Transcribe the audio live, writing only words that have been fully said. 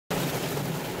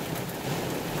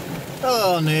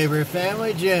Hello neighbor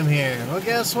family, Jim here. Well,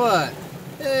 guess what?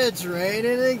 It's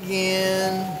raining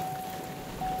again.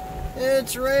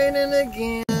 It's raining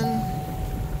again.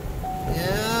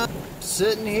 Yeah,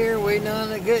 sitting here waiting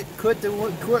on it to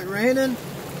quit raining,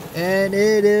 and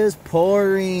it is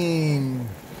pouring.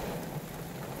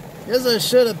 Guess I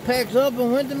should have packed up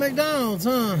and went to McDonald's,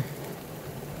 huh?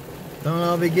 Don't know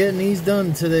I'll be getting these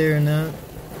done today or not.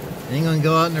 I ain't gonna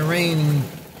go out in the rain and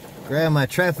grab my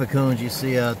traffic cones you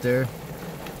see out there.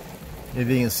 If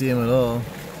you can see them at all.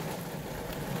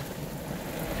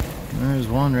 There's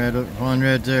one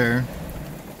right there.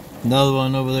 Another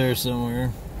one over there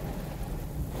somewhere.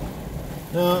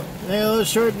 No, hey, a little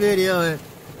short video.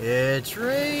 It's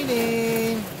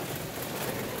raining.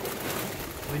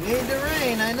 We need the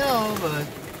rain, I know, but I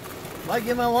might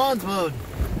get my lawns mowed.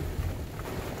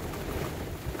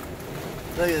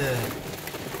 Look at that.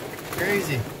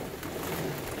 Crazy.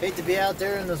 Hate to be out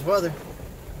there in this weather.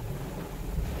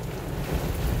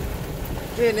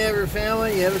 Okay, neighbor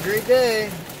family, you have a great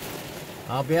day.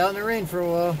 I'll be out in the rain for a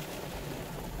while.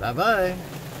 Bye-bye.